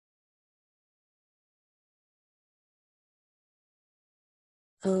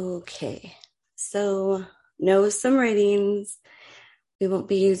Okay, so no some writings. We won't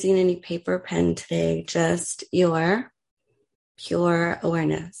be using any paper or pen today, just your pure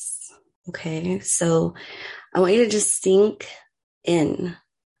awareness. Okay, so I want you to just sink in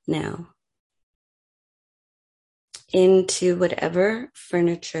now into whatever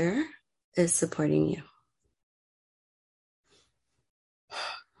furniture is supporting you.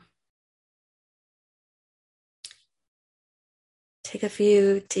 Take a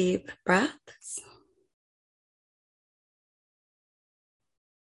few deep breaths.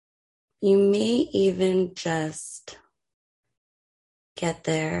 You may even just get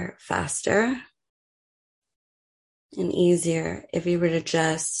there faster and easier if you were to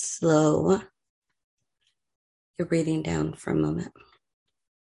just slow your breathing down for a moment.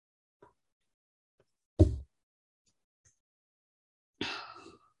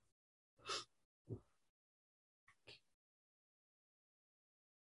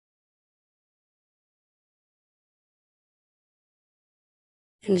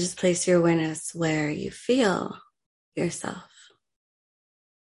 And just place your awareness where you feel yourself.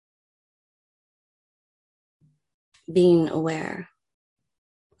 Being aware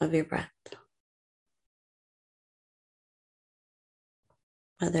of your breath.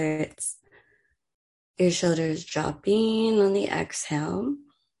 Whether it's your shoulders dropping on the exhale,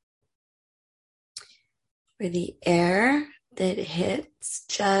 or the air that hits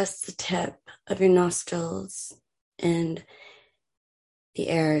just the tip of your nostrils, and the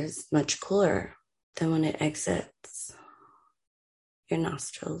air is much cooler than when it exits your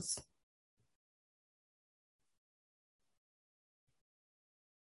nostrils.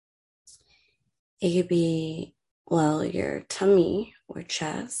 It could be while your tummy or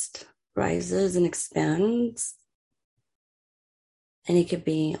chest rises and expands, and it could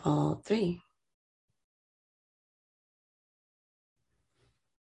be all three.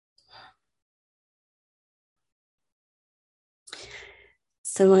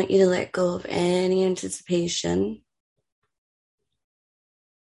 So I want you to let go of any anticipation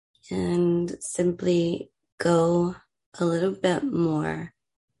and simply go a little bit more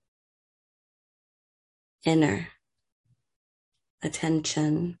inner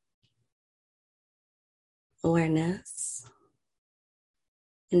attention, awareness,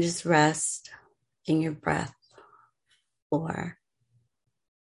 and just rest in your breath for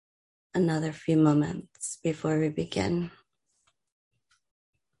another few moments before we begin.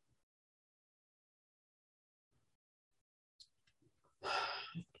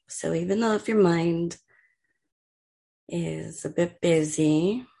 So even though if your mind is a bit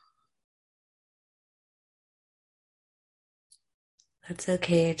busy, that's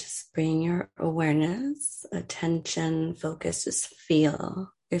okay. Just bring your awareness, attention, focus, just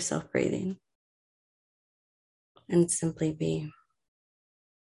feel yourself breathing and simply be.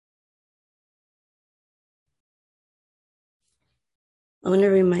 I want to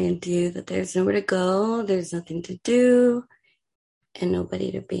remind you that there's nowhere to go, there's nothing to do, and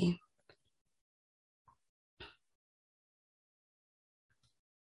nobody to be.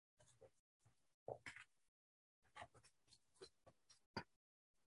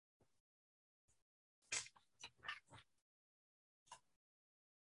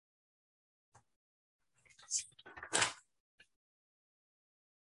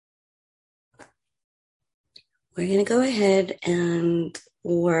 We're going to go ahead and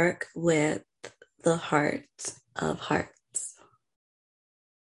work with the heart of hearts.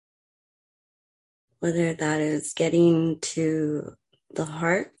 Whether that is getting to the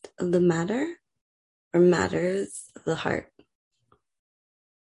heart of the matter or matters of the heart.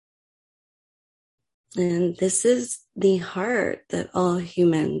 And this is the heart that all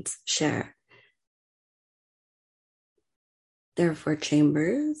humans share. There are 4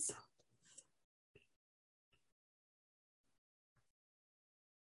 chambers.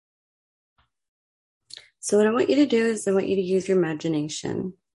 So what I want you to do is I want you to use your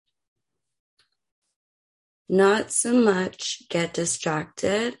imagination. Not so much get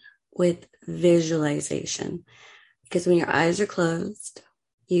distracted with visualization. Because when your eyes are closed,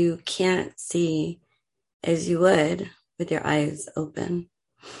 you can't see as you would with your eyes open.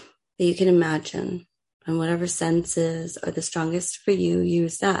 But you can imagine, and whatever senses are the strongest for you,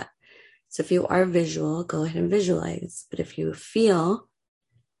 use that. So if you are visual, go ahead and visualize. But if you feel,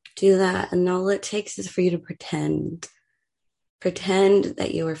 do that. And all it takes is for you to pretend. Pretend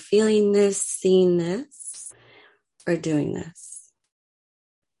that you are feeling this, seeing this, or doing this.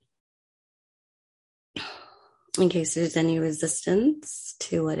 In case there's any resistance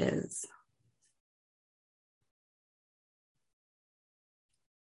to what is.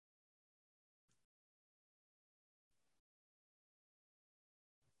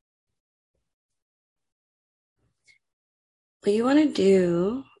 what you want to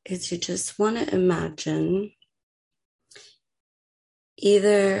do is you just want to imagine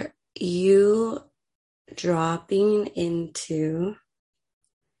either you dropping into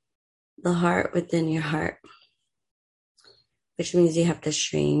the heart within your heart, which means you have to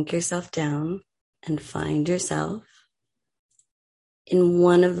shrink yourself down and find yourself in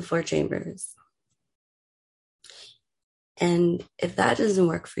one of the 4 chambers. And if that doesn't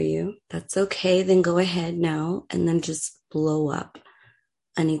work for you, that's okay. Then go ahead now and then just blow up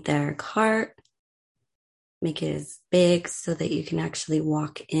an etheric heart. Make it as big so that you can actually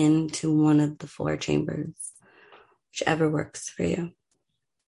walk into one of the 4 chambers, whichever works for you.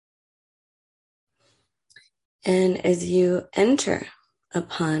 And as you enter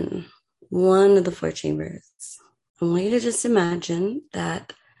upon one of the 4 chambers, I want you to just imagine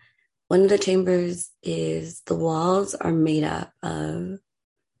that one of the chambers is the walls are made up of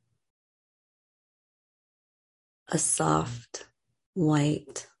a soft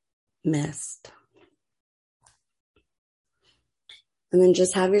white mist. And then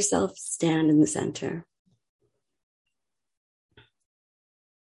just have yourself stand in the center.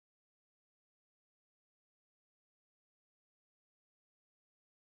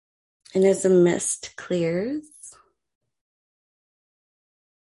 And as the mist clears,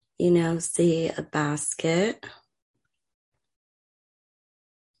 you now see a basket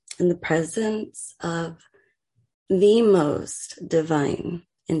in the presence of the most divine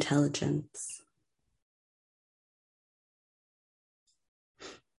intelligence.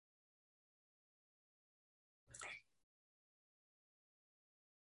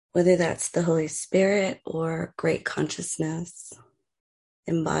 Whether that's the Holy Spirit or great consciousness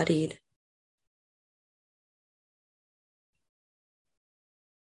embodied.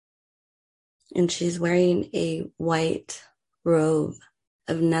 And she's wearing a white robe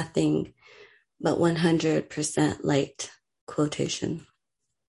of nothing but 100% light, quotation.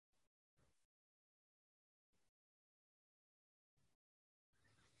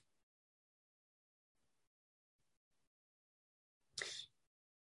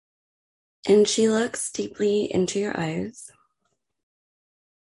 And she looks deeply into your eyes.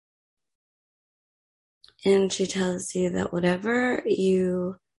 And she tells you that whatever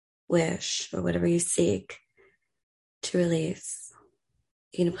you wish or whatever you seek to release,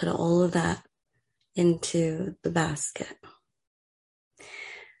 you're going to put all of that into the basket.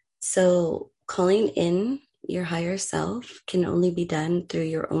 So calling in your higher self can only be done through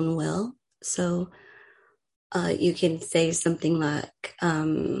your own will. So you can say something like,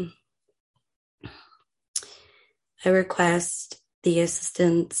 I request the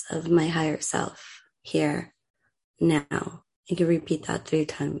assistance of my higher self here, now. You can repeat that 3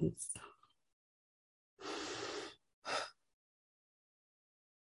 times.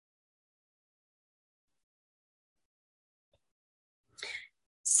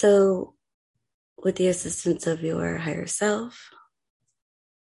 So, with the assistance of your higher self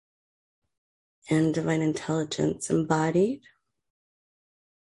and divine intelligence embodied,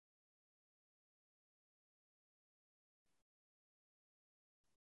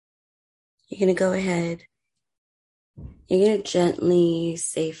 you're going to go ahead. You're going to gently,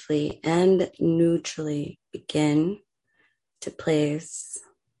 safely, and neutrally begin to place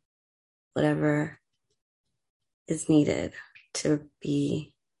whatever is needed to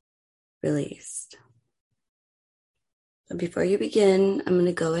be released. But before you begin, I'm going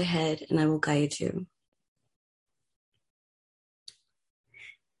to go ahead and I will guide you.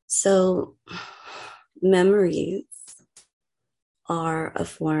 So, memories are a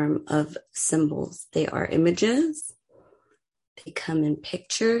form of symbols. They are images. They come in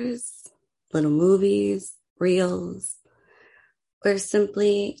pictures, little movies, reels, or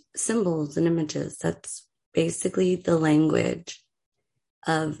simply symbols and images. That's basically the language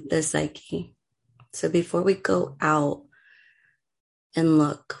of the psyche. So before we go out and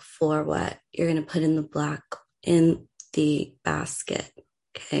look for what you're going to put in the basket,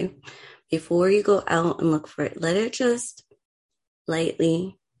 okay? Before you go out and look for it, let it just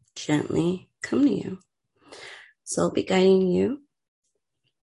lightly, gently come to you. So I'll be guiding you,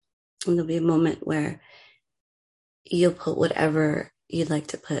 and there'll be a moment where you'll put whatever you'd like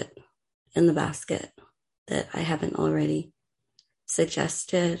to put in the basket that I haven't already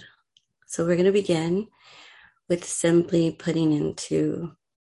suggested. So we're going to begin with simply putting into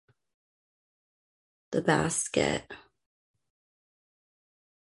the basket.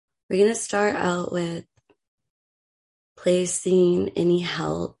 We're going to start out with placing any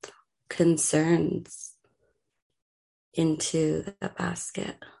health concerns into the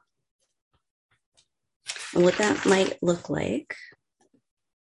basket. And what that might look like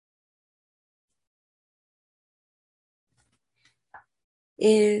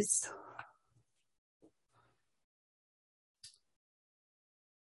is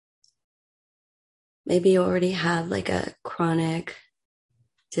maybe you already have like a chronic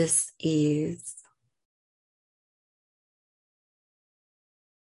dis-ease,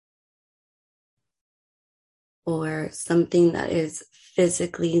 or something that is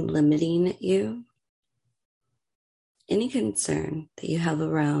physically limiting you, any concern that you have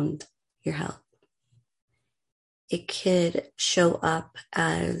around your health. It could show up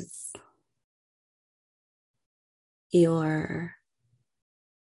as your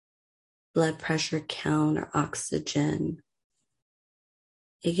blood pressure count or oxygen.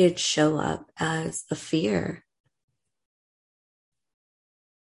 It could show up as a fear.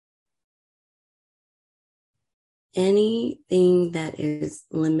 Anything that is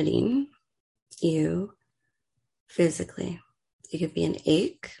limiting you physically. It could be an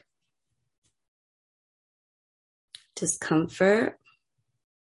ache, discomfort.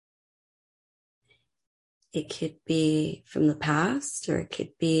 It could be from the past, or it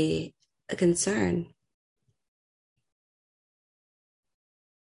could be a concern.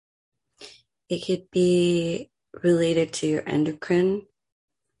 It could be related to your endocrine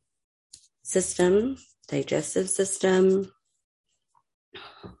system, digestive system,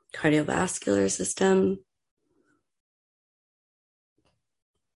 cardiovascular system.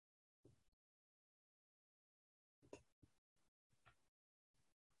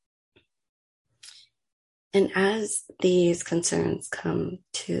 And as these concerns come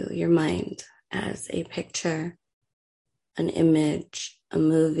to your mind as a picture, an image, a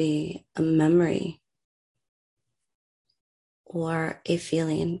movie, a memory, or a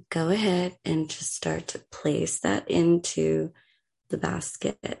feeling, go ahead and just start to place that into the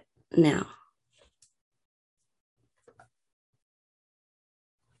basket now.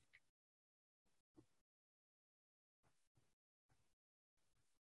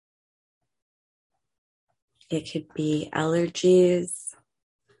 It could be allergies.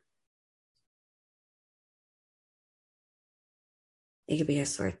 It could be a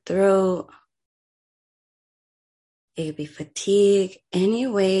sore throat. It could be fatigue. Any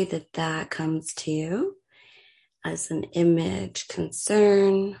way that that comes to you as an image,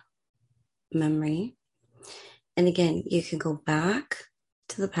 concern, memory. And again, you can go back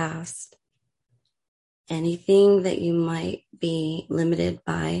to the past. Anything that you might be limited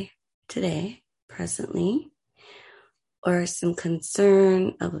by today, presently, or some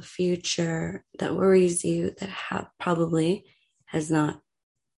concern of a future that worries you that probably has not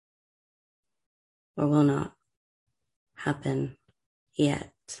or will not happen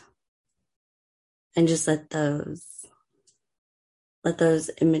yet. And just let those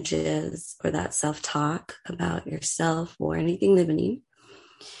images or that self-talk about yourself or anything limiting.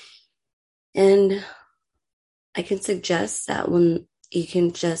 And I can suggest that when you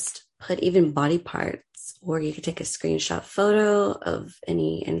can just put even body parts, or you could take a screenshot photo of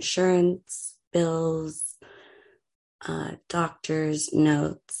any insurance bills, doctor's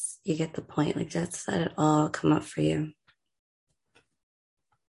notes. You get the point. Like, just let it all come up for you.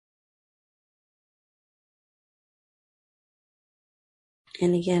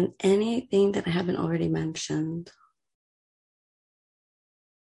 And again, anything that I haven't already mentioned,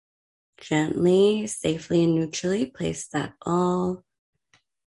 gently, safely, and neutrally place that all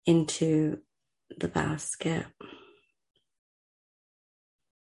into the basket.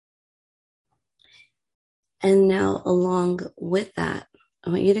 And now, along with that, I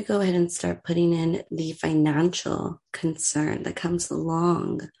want you to go ahead and start putting in the financial concern that comes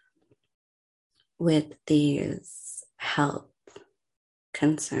along with these health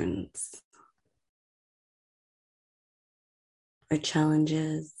concerns or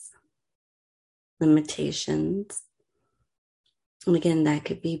challenges, limitations. And again, that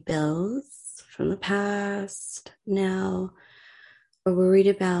could be bills from the past, now, or worried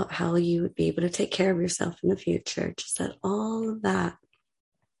about how you would be able to take care of yourself in the future. Just let all of that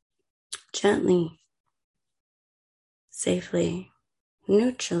gently, safely,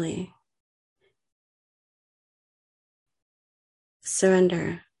 neutrally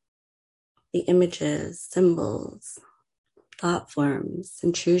surrender the images, symbols, thought forms,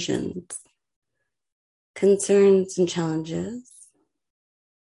 intrusions, concerns and challenges,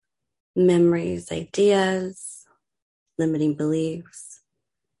 memories, ideas, limiting beliefs,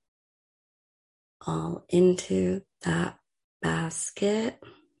 all into that basket.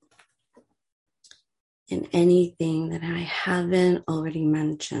 And anything that I haven't already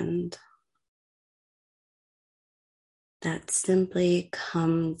mentioned that simply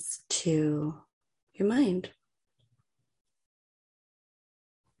comes to your mind.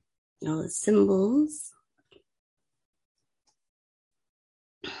 All the symbols,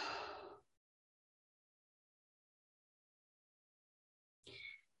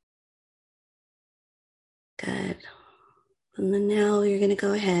 Good. And then now you're going to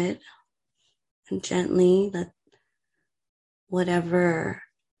go ahead and gently let whatever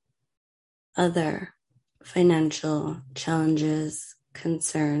other financial challenges,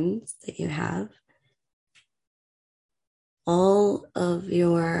 concerns that you have, all of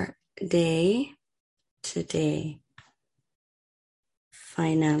your day-to-day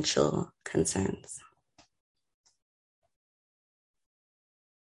financial concerns.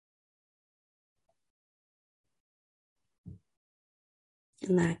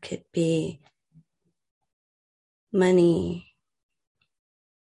 And that could be money,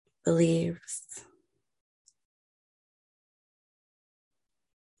 beliefs,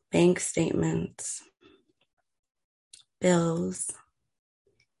 bank statements, bills,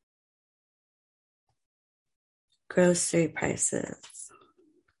 grocery prices,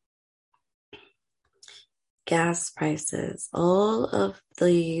 gas prices, all of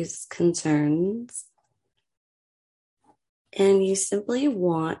these concerns. And you simply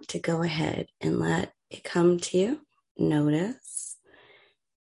want to go ahead and let it come to you. Notice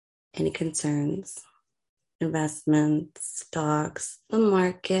any concerns, investments, stocks, the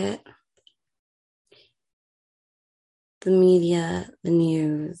market, the media, the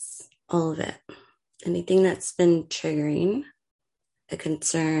news, all of it. Anything that's been triggering a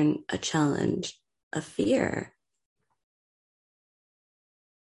concern, a challenge, a fear.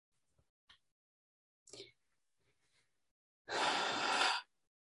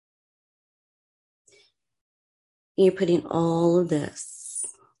 You're putting all of this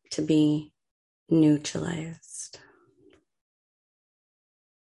to be neutralized.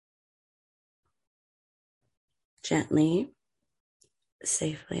 Gently,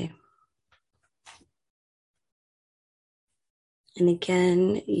 safely. And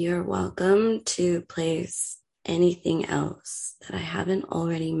again, you're welcome to place anything else that I haven't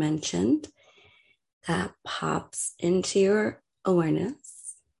already mentioned that pops into your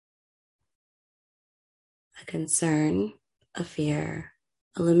awareness. A concern, a fear,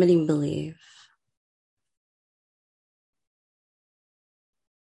 a limiting belief.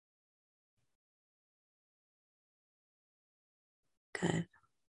 Good.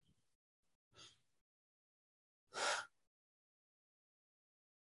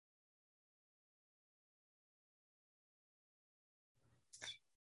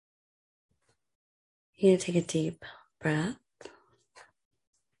 You need to take a deep breath.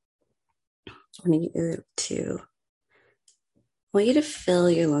 I want you to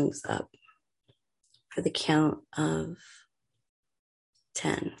fill your lungs up for the count of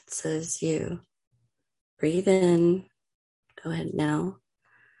 10. So as you breathe in, go ahead now,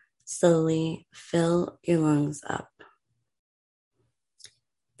 slowly fill your lungs up.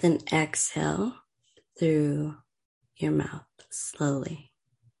 Then exhale through your mouth slowly.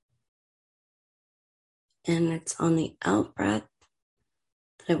 And it's on the out breath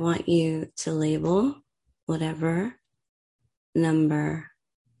that I want you to label whatever number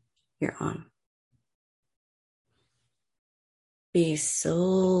you're on. Be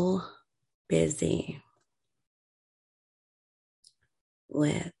so busy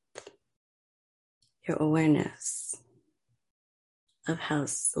with your awareness of how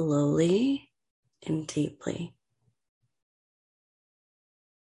slowly and deeply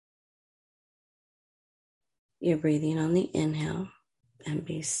you're breathing on the inhale, and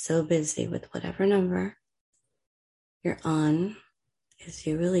be so busy with whatever number you're on as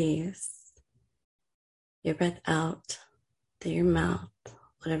you release your breath out through your mouth,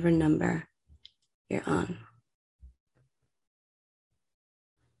 whatever number you're on.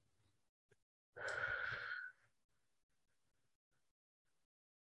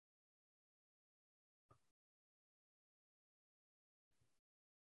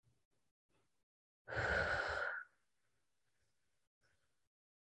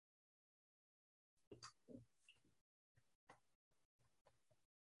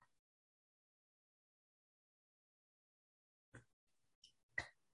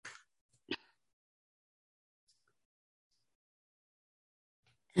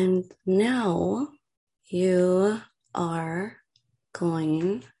 And now you are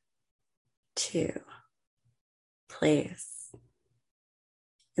going to place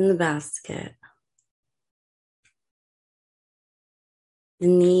in the basket the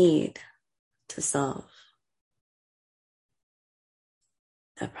need to solve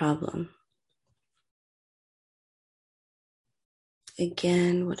that problem.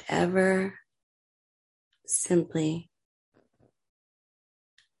 Again, whatever simply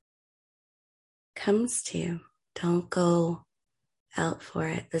comes to you. Don't go out for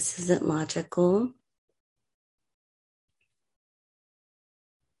it. This isn't logical.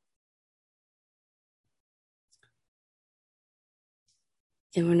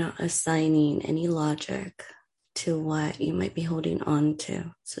 And we're not assigning any logic to what you might be holding on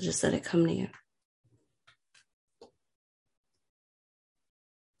to. So just let it come to you.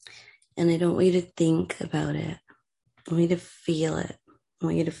 And I don't want you to think about it. I want you to feel it. I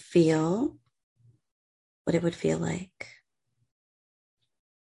want you to feel what it would feel like.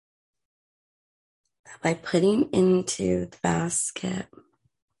 By putting into the basket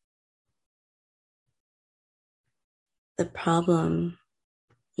the problem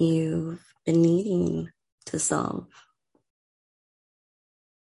you've been needing to solve.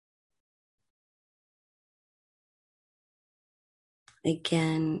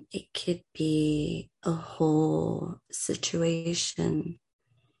 Again, it could be a whole situation,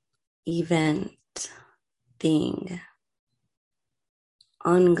 event, thing,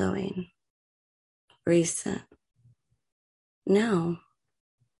 ongoing, recent, now,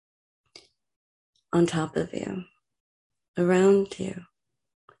 on top of you, around you,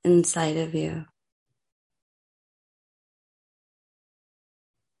 inside of you.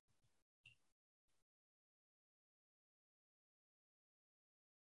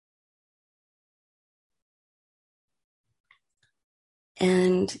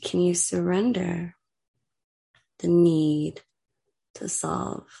 And can you surrender the need to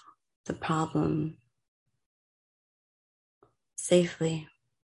solve the problem safely,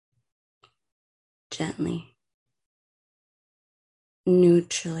 gently,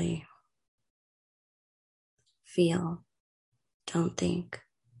 neutrally? Feel, don't think.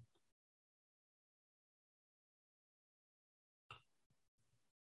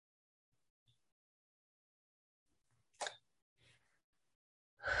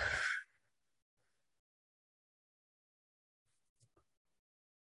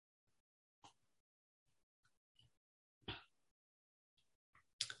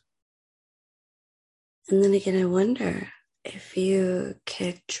 And then again, I wonder if you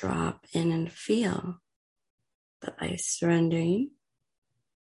could drop in and feel that by surrendering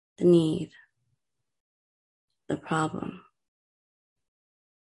the need, the problem,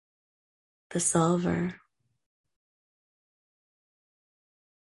 the solver,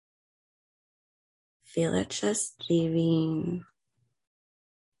 feel it just leaving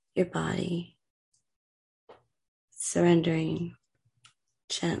your body, surrendering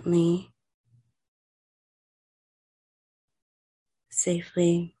gently,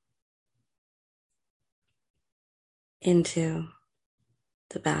 safely into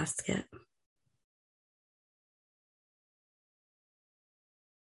the basket.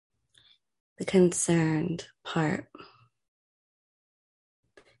 The concerned part,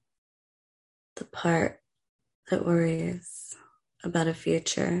 the part that worries about a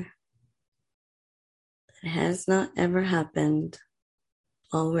future that has not ever happened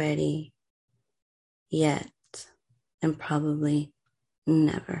already, yet, and probably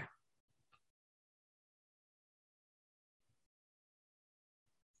never.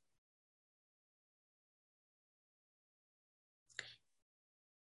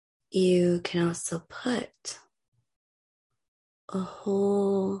 You can also put a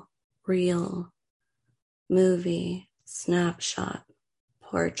whole reel, movie, snapshot,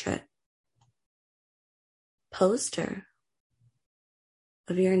 portrait, poster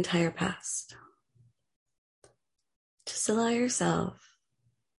of your entire past. Just allow yourself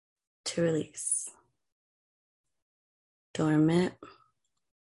to release. Dormant,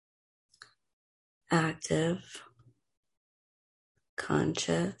 active,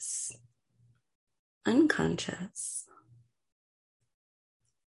 conscious, unconscious,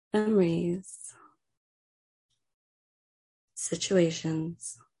 memories,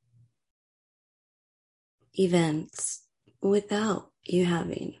 situations, events without you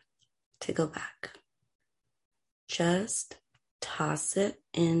having to go back. Just toss it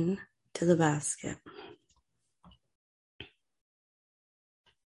in to the basket.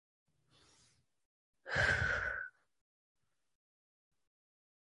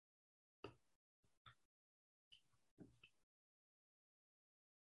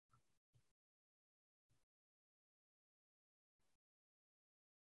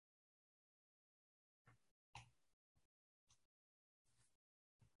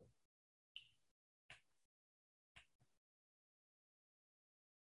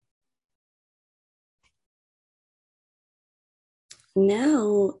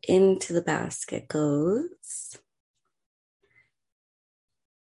 Now into the basket goes.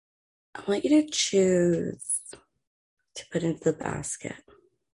 I want you to choose to put into the basket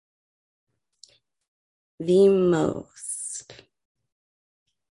the most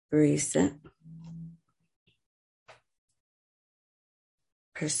recent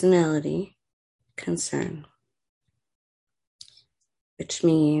personality concern, which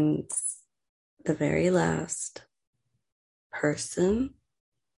means the very last person,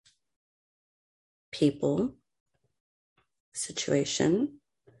 people, situation,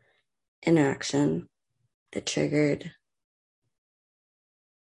 interaction that triggered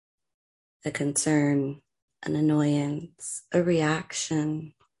a concern, an annoyance, a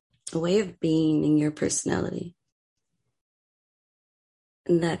reaction, a way of being in your personality.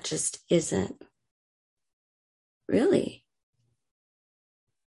 And that just isn't really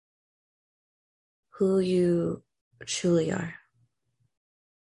who you truly are.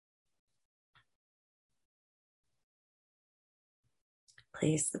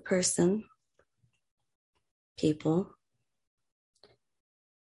 Place the person, people,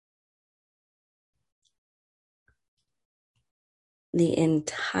 the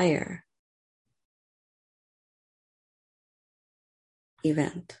entire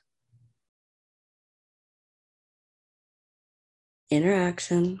event,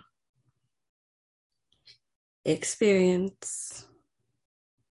 interaction, experience,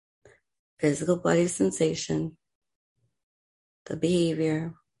 physical body sensation, the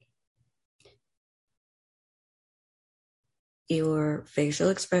behavior, your facial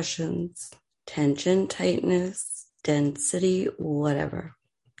expressions, tension, tightness, density, whatever,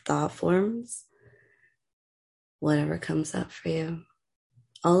 thought forms, whatever comes up for you,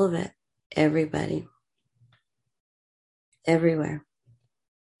 all of it, everybody, everywhere.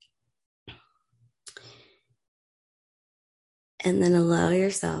 And then allow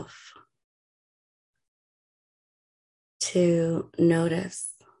yourself to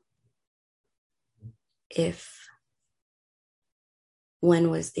notice when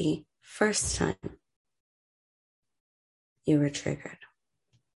was the first time you were triggered,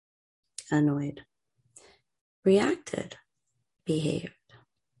 annoyed, reacted, behaved.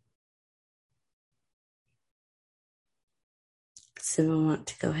 So we want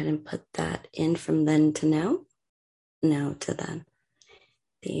to go ahead and put that in from then to now to then,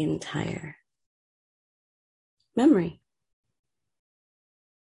 the entire memory.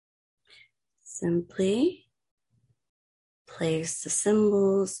 Simply place the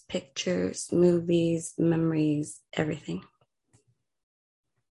symbols, pictures, movies, memories, everything.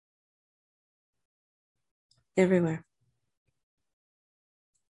 Everywhere.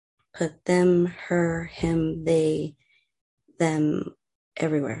 Put them, her, him, they, them,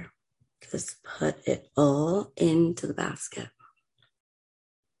 everywhere. Just put it all into the basket.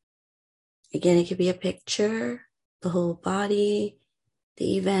 Again, it could be a picture, the whole body,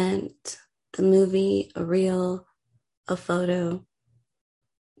 the event, the movie, a reel, a photo,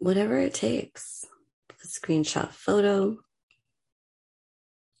 whatever it takes. A screenshot photo,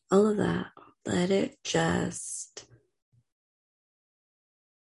 all of that. Let it just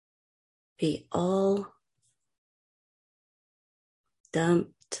be all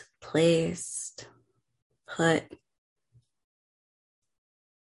dumped, placed, put,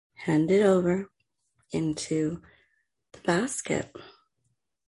 handed over into the basket.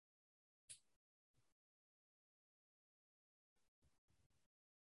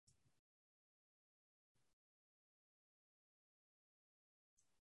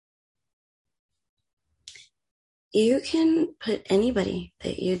 You can put anybody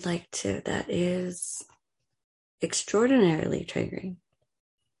that you'd like to that is extraordinarily triggering.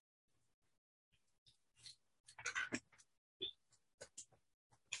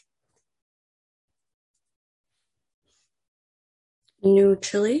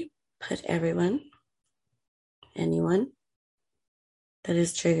 Neutrally put everyone, anyone that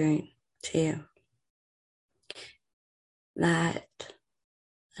is triggering to you, that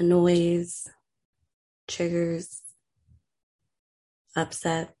annoys, triggers,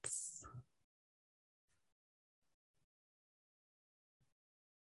 upsets.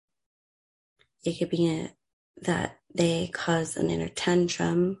 It could be that they cause an inner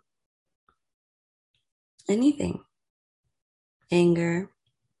tantrum, anything, anger,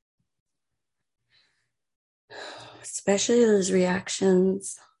 especially those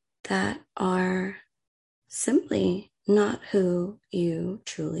reactions that are simply not who you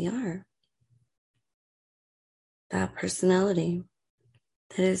truly are. That personality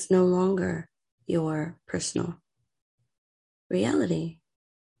that is no longer your personal reality.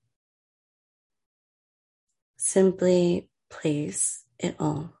 Simply place it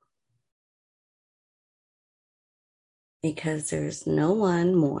all. Because there's no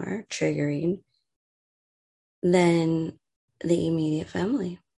one more triggering than the immediate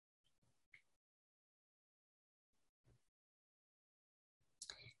family.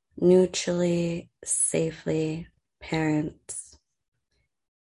 Neutrally, safely, parents,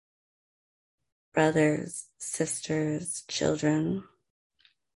 brothers, sisters, children,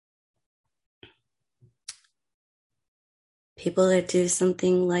 People that do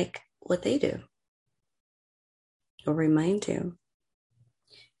something like what they do will remind you.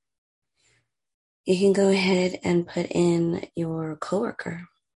 You can go ahead and put in your coworker,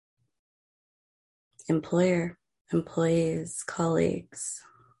 employer, employees, colleagues,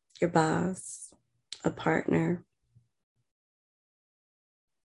 your boss, a partner,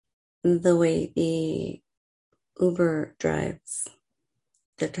 the way the Uber drives,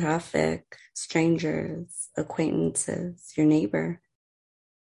 the traffic, strangers, acquaintances, your neighbor,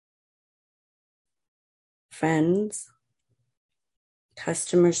 friends,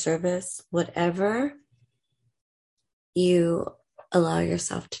 customer service, whatever you allow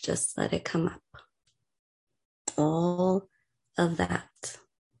yourself to just let it come up. All of that.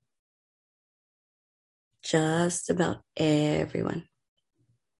 Just about everyone.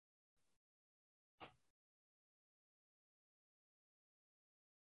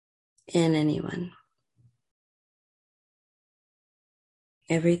 And anyone.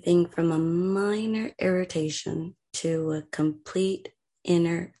 Everything from a minor irritation to a complete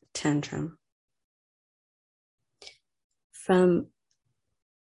inner tantrum. From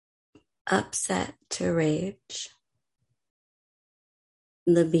upset to rage,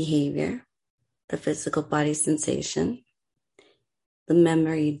 the behavior, the physical body sensation, the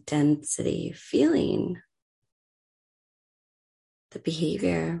memory density feeling, the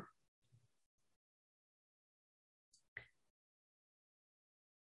behavior.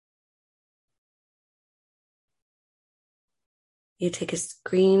 You take a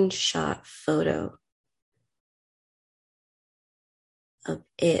screenshot photo of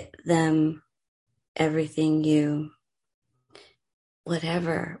it, them, everything, you,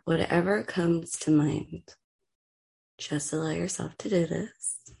 whatever comes to mind. Just allow yourself to do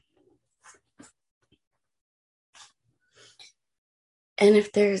this. And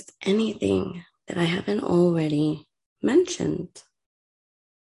if there's anything that I haven't already mentioned,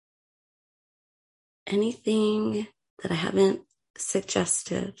 anything that I haven't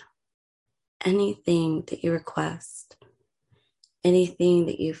suggested, anything that you request, anything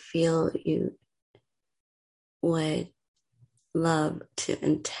that you feel you would love to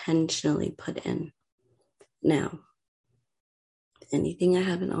intentionally put in now, anything I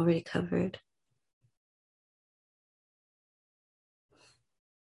haven't already covered,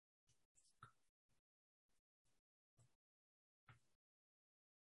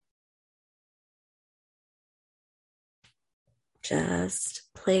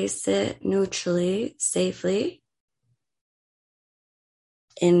 just place it neutrally, safely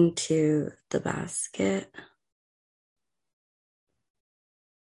into the basket.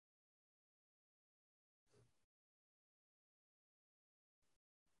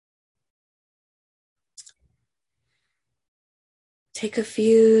 Take a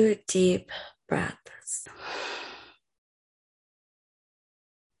few deep breaths.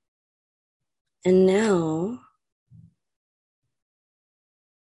 And now,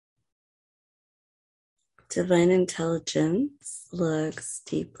 divine intelligence looks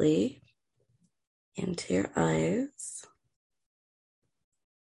deeply into your eyes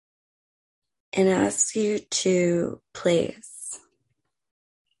and asks you to place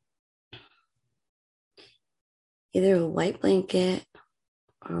either a white blanket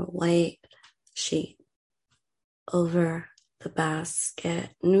or a white sheet over the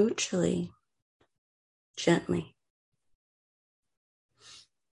basket neutrally, gently.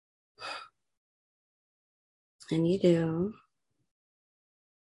 And you do.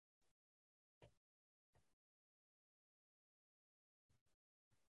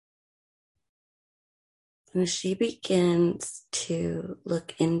 And she begins to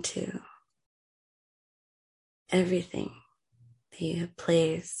look into everything that you have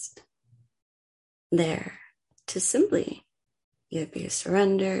placed there to simply either be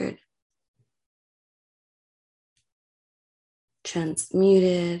surrendered,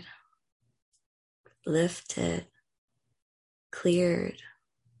 transmuted, lifted, cleared,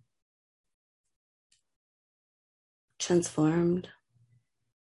 transformed,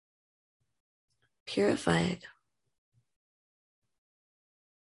 purified.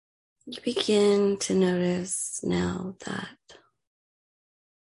 You begin to notice now that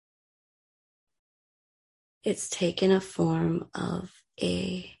it's taken a form of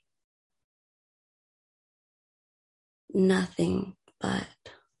a nothing but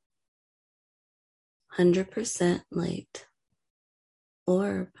 100% light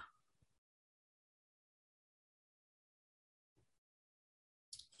orb.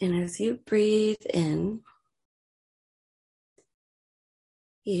 And as you breathe in,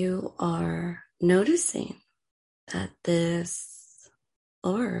 you are noticing that this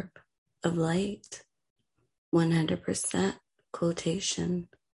orb of light, 100% quotation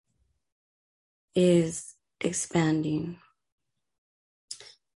is expanding.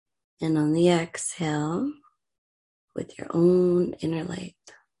 And on the exhale, with your own inner light,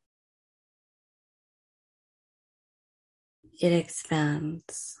 it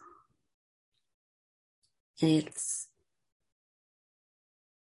expands. And it's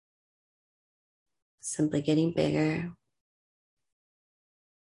simply getting bigger.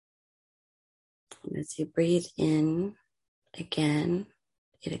 And as you breathe in, again,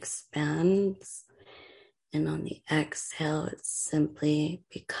 it expands. And on the exhale, it simply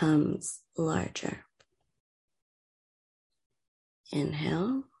becomes larger.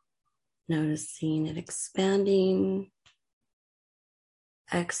 Inhale, noticing it expanding.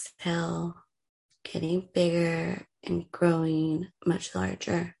 Exhale, getting bigger and growing much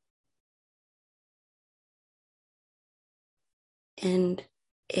larger. And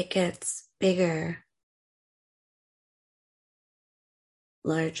it gets bigger,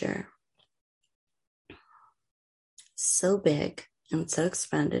 larger, so big and so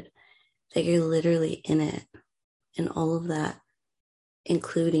expanded that you're literally in it, and all of that,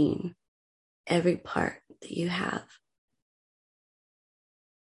 including every part that you have,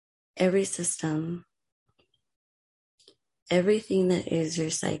 every system, everything that is your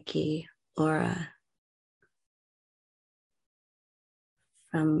psyche, aura,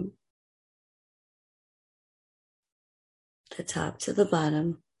 from the top to the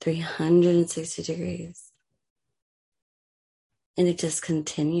bottom, 360 degrees. And it just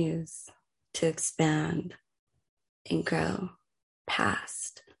continues to expand and grow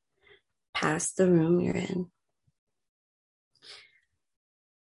past the room you're in.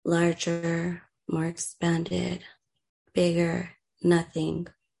 Larger, more expanded, bigger, nothing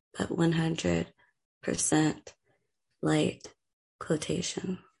but 100% light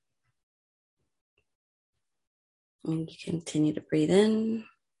quotation. And you continue to breathe in.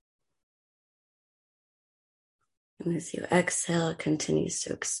 And as you exhale, it continues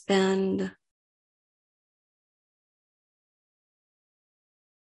to expand.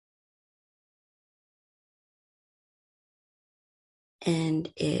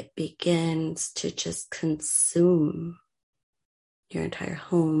 And it begins to just consume your entire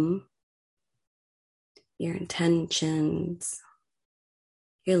home, your intentions,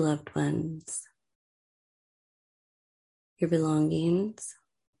 your loved ones, your belongings,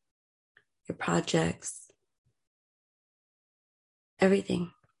 your projects,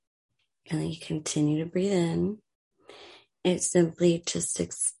 everything. And then you continue to breathe in. It simply just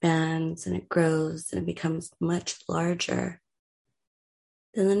expands and it grows and it becomes much larger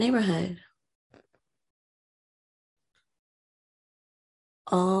than the neighborhood.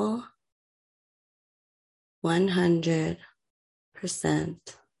 All 100%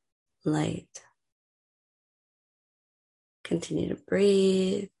 light. Continue to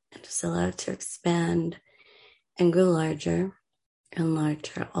breathe and just allow it to expand and grow larger and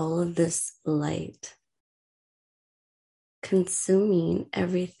larger. All of this light consuming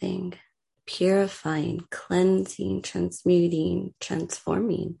everything, purifying, cleansing, transmuting,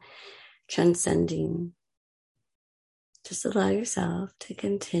 transforming, transcending. Just allow yourself to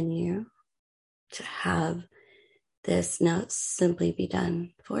continue to have this now simply be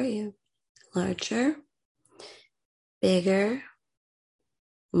done for you. Larger, bigger,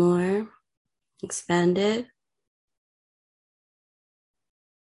 more expanded,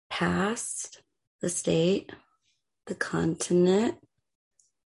 past the state, the continent,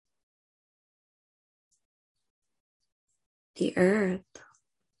 the earth,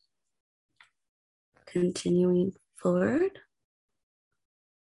 continuing forward,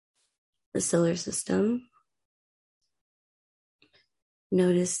 the solar system,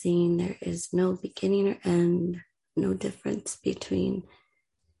 noticing there is no beginning or end, no difference between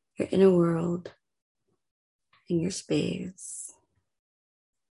your inner world and your space.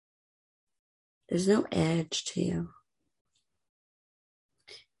 There's no edge to you.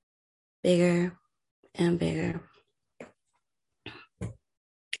 Bigger and bigger.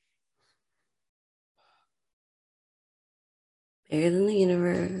 Bigger than the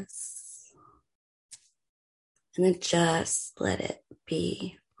universe. And then just let it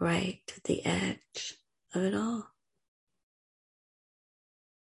be right at the edge of it all.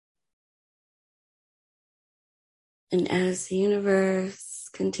 And as the universe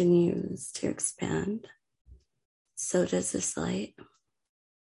continues to expand, so does this light.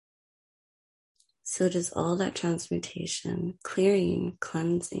 So does all that transmutation, clearing,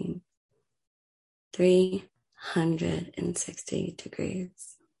 cleansing, 360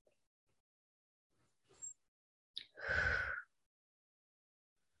 degrees.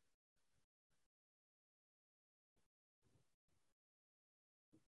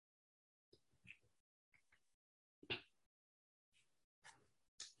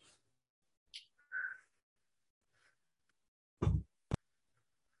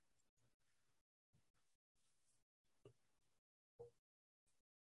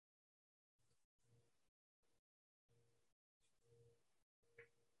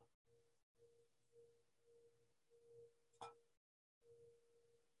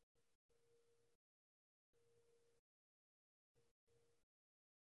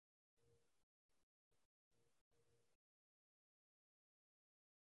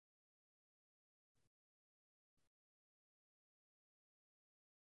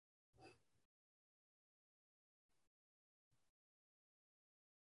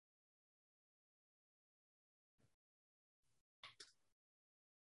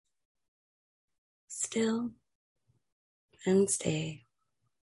 still and stay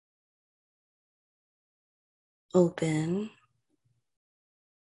open,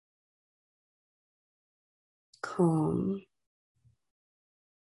 calm,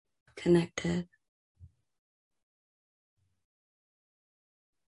 connected.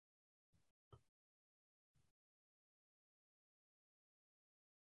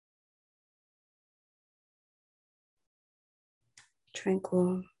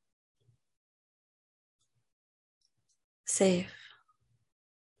 Tranquil, safe,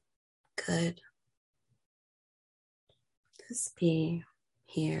 good. Just be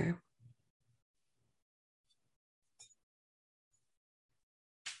here.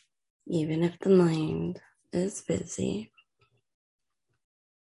 Even if the mind is busy,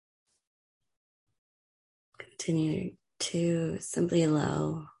 continue to simply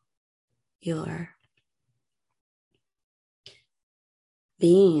allow your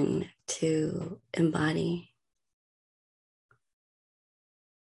being to embody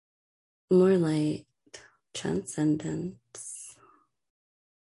more light, transcendence.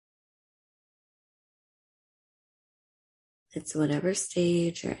 It's whatever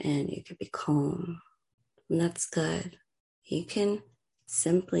stage you're in, you could be calm, and that's good. You can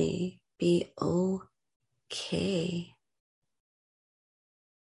simply be okay.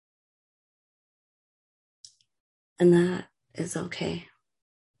 And that is okay.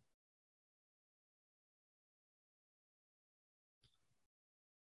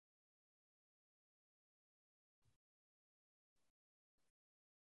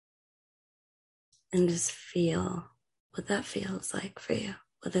 And just feel what that feels like for you,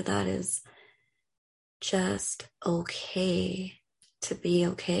 whether that is just okay to be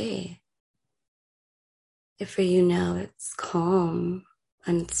okay. If for you now it's calm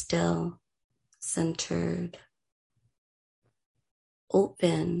and still, centered,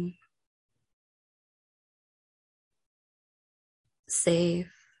 open,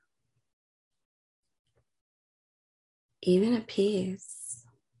 safe, even at peace.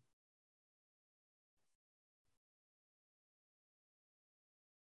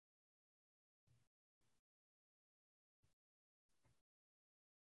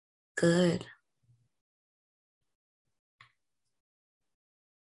 Good.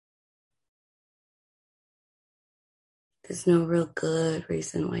 There's no real good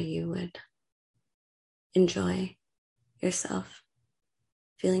reason why you would enjoy yourself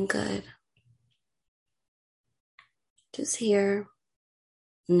feeling good. Just here,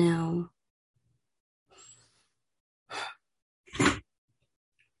 now.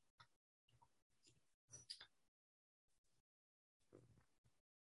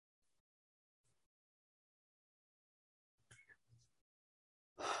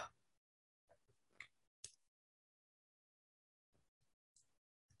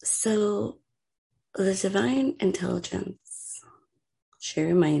 So the divine intelligence, she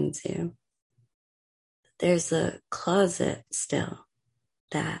reminds you that there's a closet still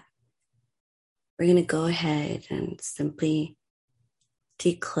that we're going to go ahead and simply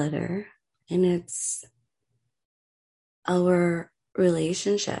declutter. And it's our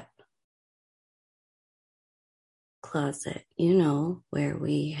relationship closet, where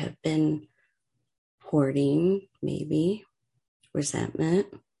we have been hoarding maybe resentment,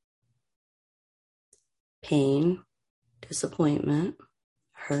 pain, disappointment,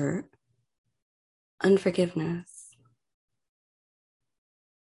 hurt, unforgiveness.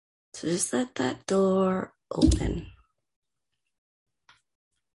 So just let that door open.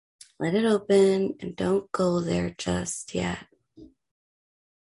 Let it open and don't go there just yet.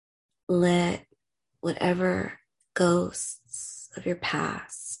 Let whatever ghosts of your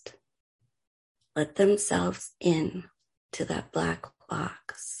past let themselves in to that black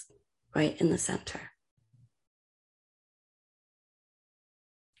box right in the center.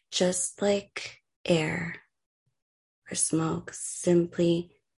 Just like air or smoke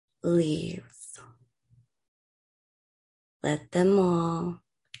simply leaves. Let them all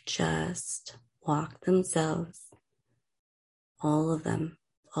just walk themselves, all of them,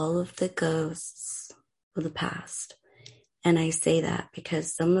 all of the ghosts of the past. And I say that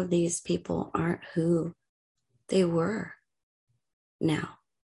because some of these people aren't who they were now,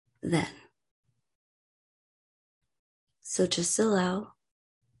 then. So just allow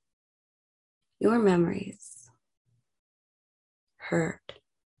your memories, hurt,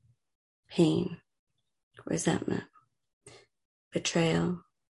 pain, resentment, betrayal,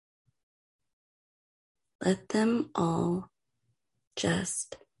 let them all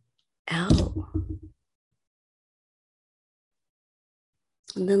just out.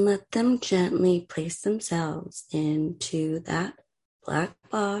 And then let them gently place themselves into that black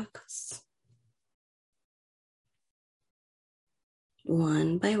box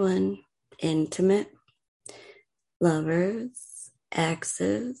one by one, intimate, lovers,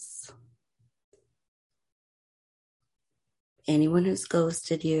 exes, anyone who's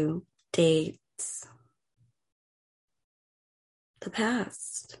ghosted you, dates, the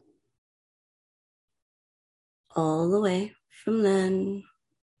past, all the way from then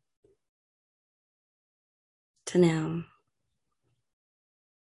to now.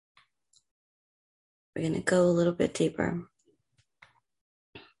 We're going to go a little bit deeper.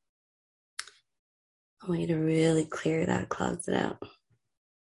 I want you to really clear that closet out.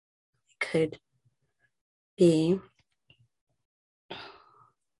 It could be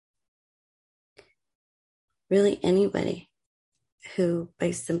really anybody who,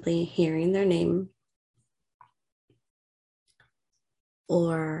 by simply hearing their name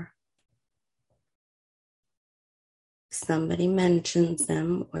or somebody mentions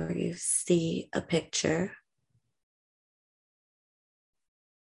them, or you see a picture,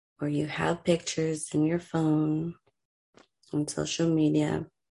 or you have pictures in your phone, on social media,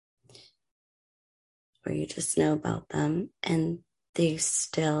 or you just know about them, and they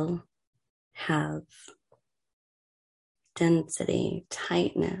still have density,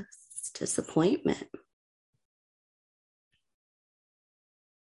 tightness, disappointment.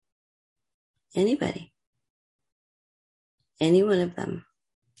 Anybody, any one of them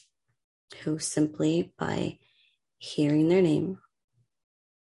who simply by hearing their name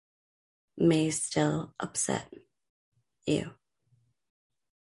may still upset you,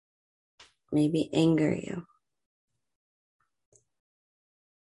 maybe anger you.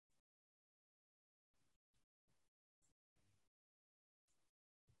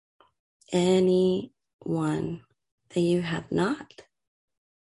 Anyone that you have not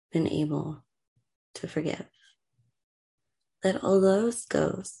been able to forgive. Let all those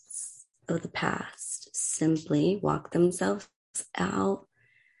ghosts of the past simply walk themselves out,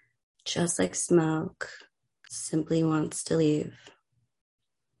 just like smoke simply wants to leave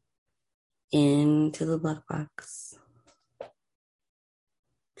into the black box.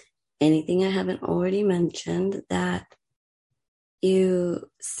 Anything I haven't already mentioned that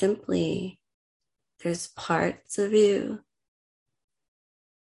you simply, there's parts of you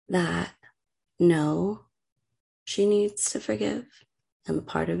that know she needs to forgive, and the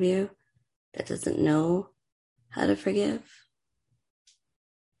part of you that doesn't know how to forgive.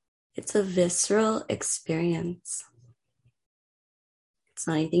 It's a visceral experience. It's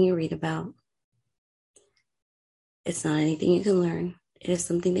not anything you read about. It's not anything you can learn. It is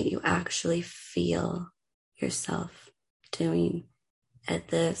something that you actually feel yourself doing at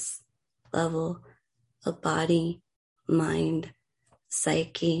this level of body, mind,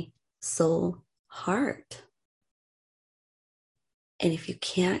 psyche, soul, heart. And if you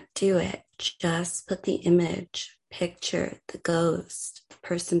can't do it, just put the image, picture, the ghost, the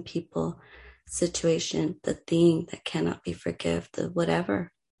person, people, situation, the thing that cannot be forgiven, the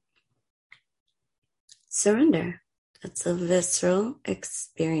whatever. Surrender. It's a visceral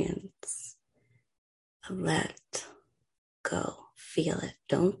experience of let go. Feel it.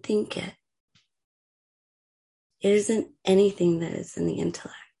 Don't think it. It isn't anything that is in the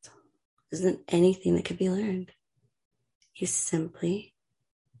intellect. It isn't anything that could be learned. You simply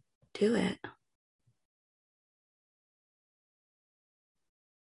do it.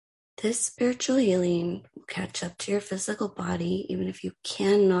 This spiritual healing will catch up to your physical body, even if you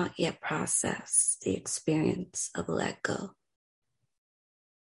cannot yet process the experience of let go.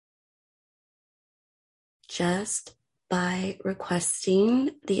 Just by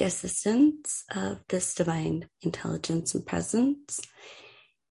requesting the assistance of this divine intelligence and presence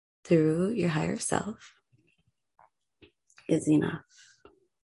through your higher self is enough.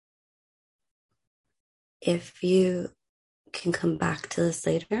 If you can come back to this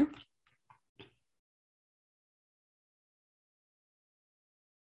later,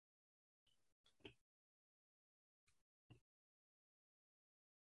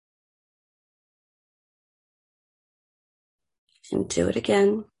 and do it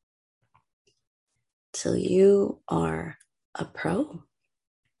again till you are a pro.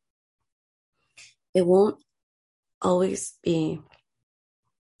 It won't always be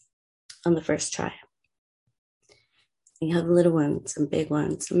on the first try. You have little ones and big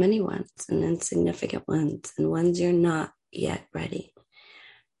ones and many ones and insignificant ones and ones you're not yet ready.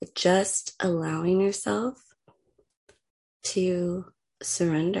 But just allowing yourself to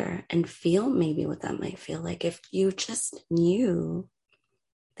surrender and feel maybe what that might feel like if you just knew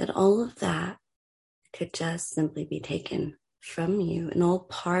that all of that could just simply be taken from you in all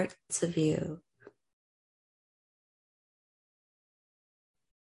parts of you.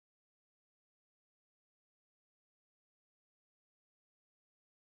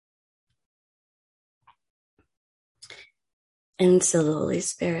 And so the Holy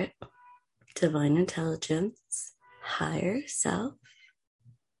Spirit, divine intelligence, higher self,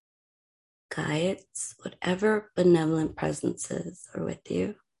 guides, whatever benevolent presences are with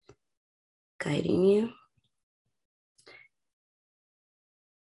you, guiding you.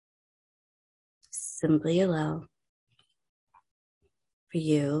 Simply allow for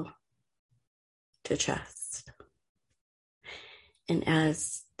you to trust. And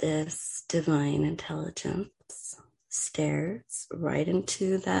as this divine intelligence stares right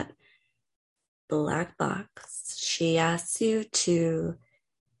into that black box, she asks you to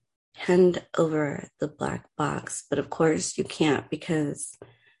hand over the black box, but of course you can't because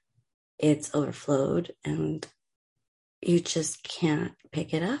it's overflowed and you just can't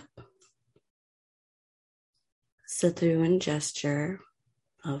pick it up. So through a gesture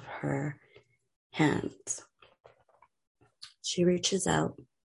of her hands, she reaches out.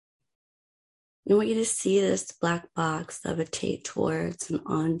 I want you to see this black box levitate towards and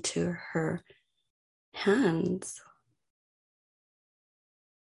onto her hands.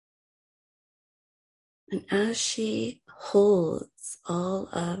 And as she holds all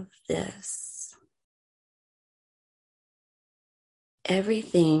of this,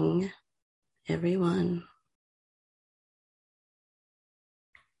 everything, everyone,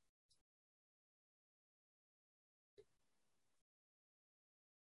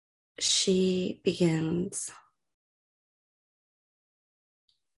 she begins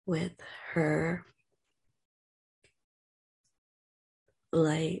with her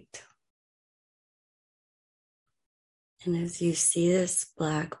light. And as you see this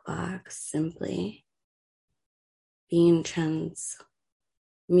black box simply being transmuted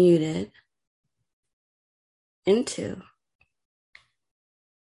into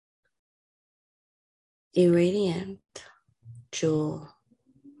a radiant jewel,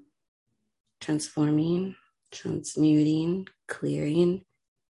 transforming, transmuting, clearing,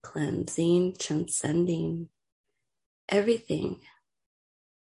 cleansing, transcending everything.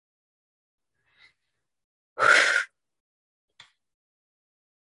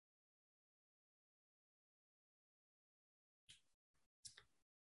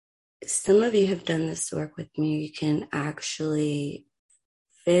 Some of you have done this work with me. You can actually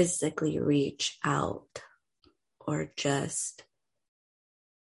physically reach out or just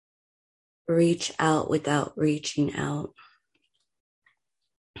reach out without reaching out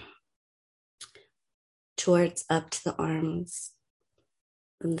towards up to the arms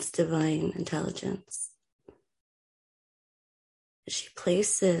of this divine intelligence. She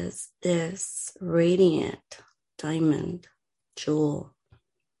places this radiant diamond jewel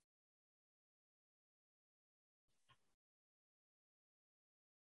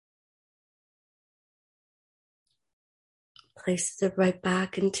places it right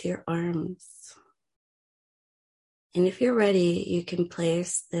back into your arms. And if you're ready, you can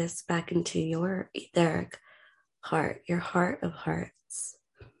place this back into your etheric heart, your heart of hearts.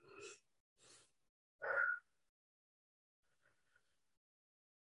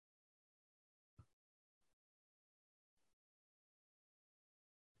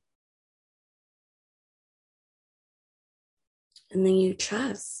 And then you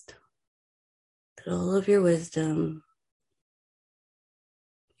trust that all of your wisdom,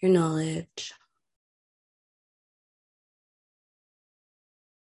 your knowledge,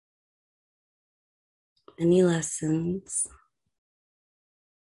 any lessons,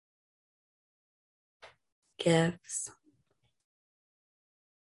 gifts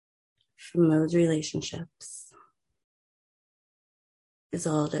from those relationships is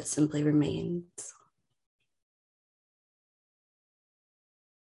all that simply remains.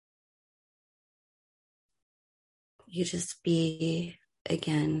 You just be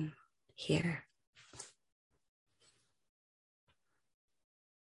again here.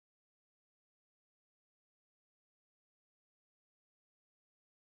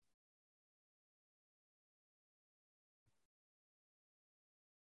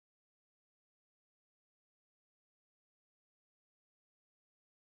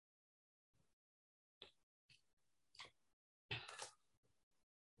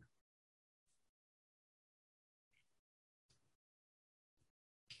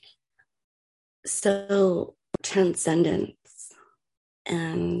 So transcendence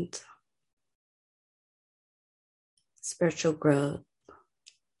and spiritual growth,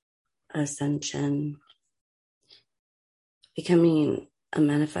 ascension, becoming a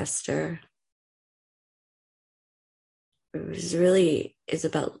manifester is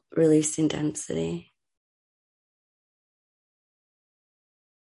about releasing density.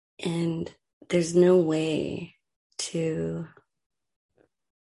 And there's no way to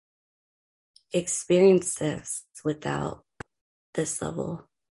experience this without this level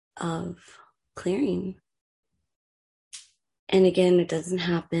of clearing. And again, it doesn't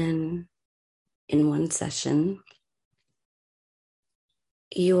happen in one session.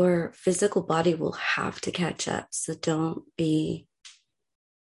 Your physical body will have to catch up. So don't be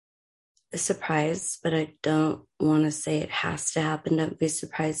surprised, but I don't want to say it has to happen. Don't be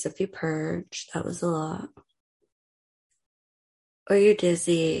surprised if you purge. That was a lot. Or you're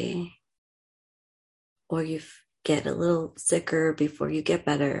dizzy, or you get a little sicker before you get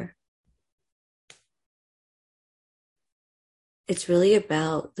better. It's really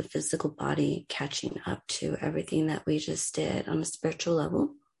about the physical body catching up to everything that we just did on a spiritual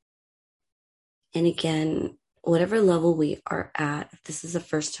level. And again, whatever level we are at, if this is the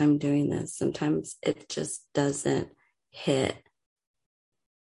first time doing this, sometimes it just doesn't hit.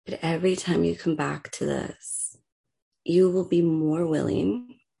 But every time you come back to this, you will be more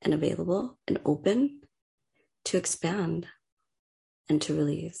willing and available and open to expand and to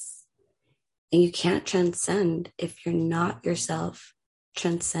release. And you can't transcend if you're not yourself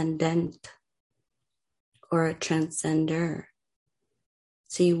transcendent or a transcender.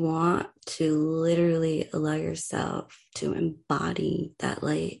 So you want to literally allow yourself to embody that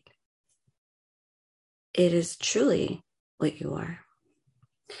light. It is truly what you are.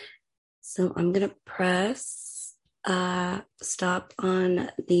 So I'm going to press stop on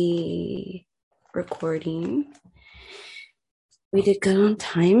the recording. We did good on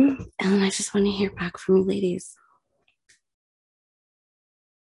time, and I just want to hear back from you ladies.